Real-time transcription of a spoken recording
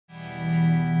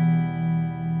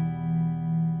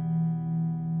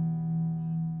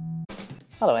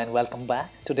Hello and welcome back.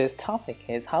 Today's topic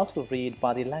is how to read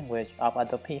body language of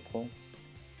other people.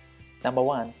 Number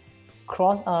 1.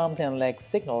 Crossed arms and legs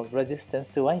signal resistance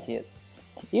to ideas.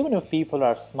 Even if people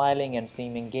are smiling and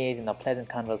seem engaged in a pleasant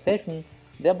conversation,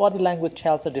 their body language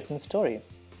tells a different story.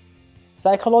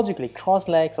 Psychologically, crossed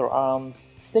legs or arms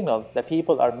signal that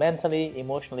people are mentally,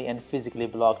 emotionally, and physically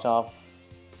blocked off.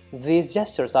 These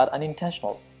gestures are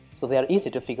unintentional, so they are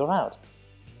easy to figure out.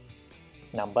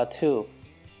 Number 2.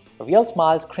 Real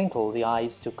smiles crinkle the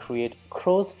eyes to create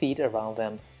crow's feet around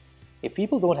them. If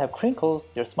people don't have crinkles,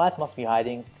 their smiles must be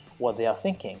hiding what they are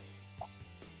thinking.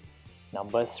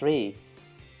 Number 3.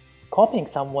 Copying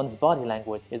someone's body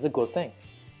language is a good thing.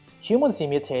 Humans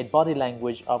imitate body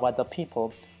language of other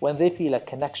people when they feel a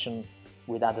connection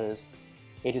with others.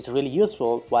 It is really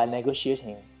useful while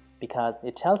negotiating because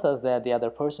it tells us that the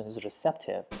other person is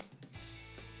receptive.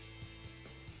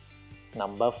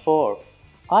 Number 4.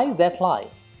 Eyes that lie.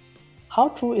 How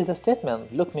true is the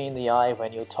statement, "Look me in the eye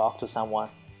when you talk to someone"?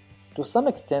 To some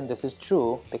extent this is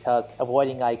true because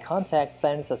avoiding eye contact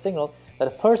sends a signal that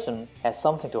a person has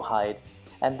something to hide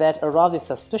and that arouses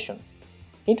suspicion.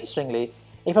 Interestingly,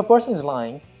 if a person is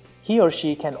lying, he or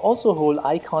she can also hold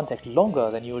eye contact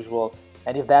longer than usual,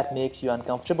 and if that makes you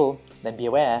uncomfortable, then be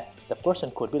aware the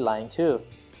person could be lying too.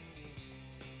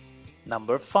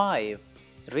 Number 5.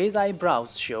 Raised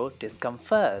eyebrows show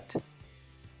discomfort.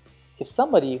 If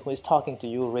somebody who is talking to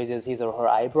you raises his or her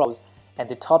eyebrows and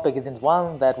the topic isn't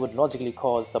one that would logically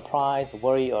cause surprise,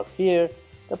 worry, or fear,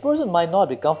 the person might not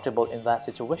be comfortable in that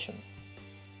situation.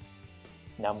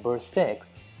 Number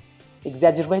 6.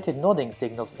 Exaggerated nodding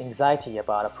signals anxiety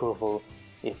about approval.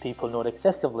 If people nod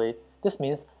excessively, this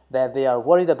means that they are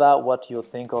worried about what you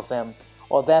think of them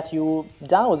or that you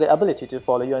doubt their ability to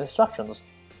follow your instructions.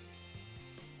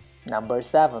 Number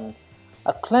 7.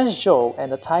 A clenched jaw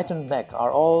and a tightened neck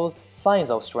are all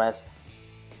signs of stress.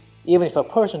 Even if a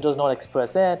person does not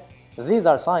express it, these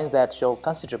are signs that show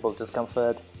considerable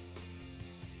discomfort.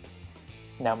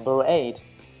 Number 8.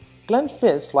 Clenched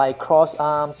fists like crossed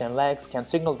arms and legs can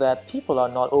signal that people are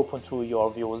not open to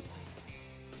your views.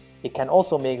 It can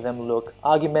also make them look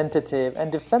argumentative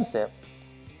and defensive.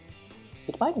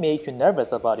 It might make you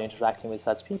nervous about interacting with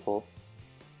such people.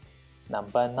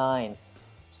 Number 9.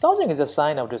 Slouching is a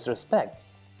sign of disrespect.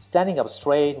 Standing up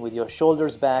straight with your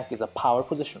shoulders back is a power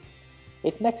position.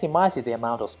 It maximizes the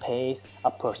amount of space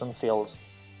a person fills.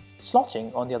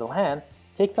 Slouching, on the other hand,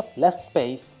 takes up less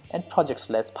space and projects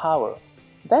less power.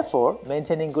 Therefore,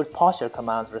 maintaining good posture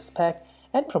commands respect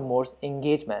and promotes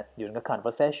engagement during a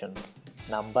conversation.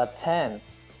 Number 10.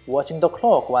 Watching the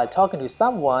clock while talking to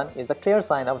someone is a clear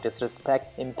sign of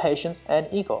disrespect, impatience, and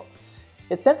ego.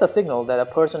 It sends a signal that a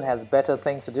person has better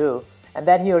things to do and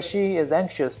that he or she is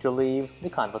anxious to leave the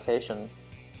conversation.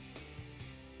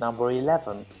 Number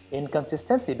 11.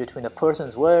 Inconsistency between a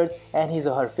person's words and his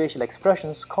or her facial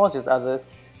expressions causes others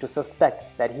to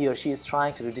suspect that he or she is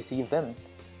trying to deceive them,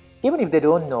 even if they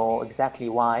don't know exactly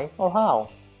why or how.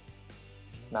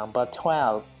 Number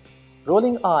 12.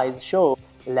 Rolling eyes show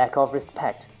lack of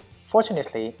respect.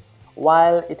 Fortunately,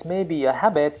 while it may be a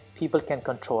habit, people can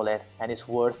control it and it's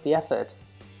worth the effort.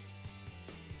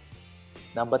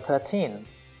 Number 13.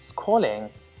 Scowling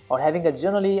or having a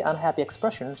generally unhappy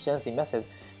expression sends the message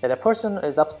that a person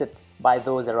is upset by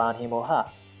those around him or her,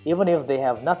 even if they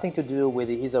have nothing to do with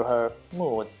his or her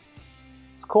mood.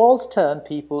 Scowls turn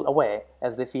people away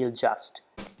as they feel judged.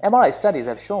 MRI studies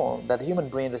have shown that the human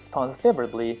brain responds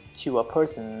favorably to a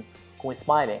person who is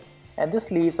smiling, and this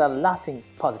leaves a lasting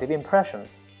positive impression.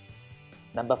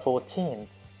 Number 14.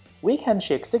 Weak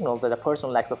handshake signals that a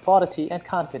person lacks authority and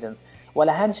confidence, while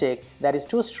a handshake that is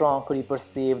too strong could be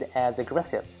perceived as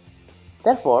aggressive.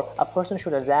 Therefore, a person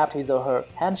should adapt his or her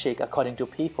handshake according to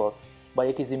people, but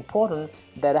it is important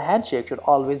that a handshake should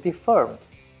always be firm.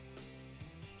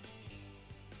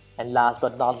 And last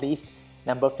but not least,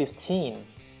 number 15.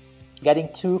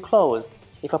 Getting too close.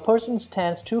 If a person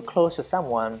stands too close to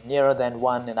someone, nearer than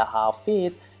 1.5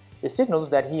 feet, it signals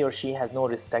that he or she has no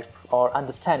respect or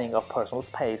understanding of personal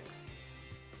space.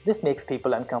 This makes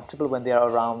people uncomfortable when they are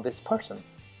around this person.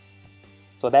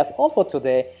 So that's all for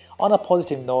today. On a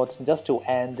positive note, just to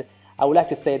end, I would like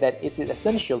to say that it is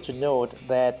essential to note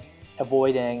that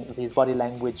avoiding these body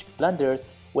language blunders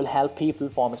will help people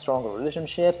form stronger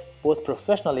relationships, both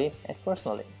professionally and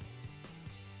personally.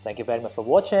 Thank you very much for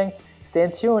watching. Stay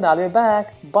tuned. I'll be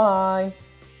back. Bye.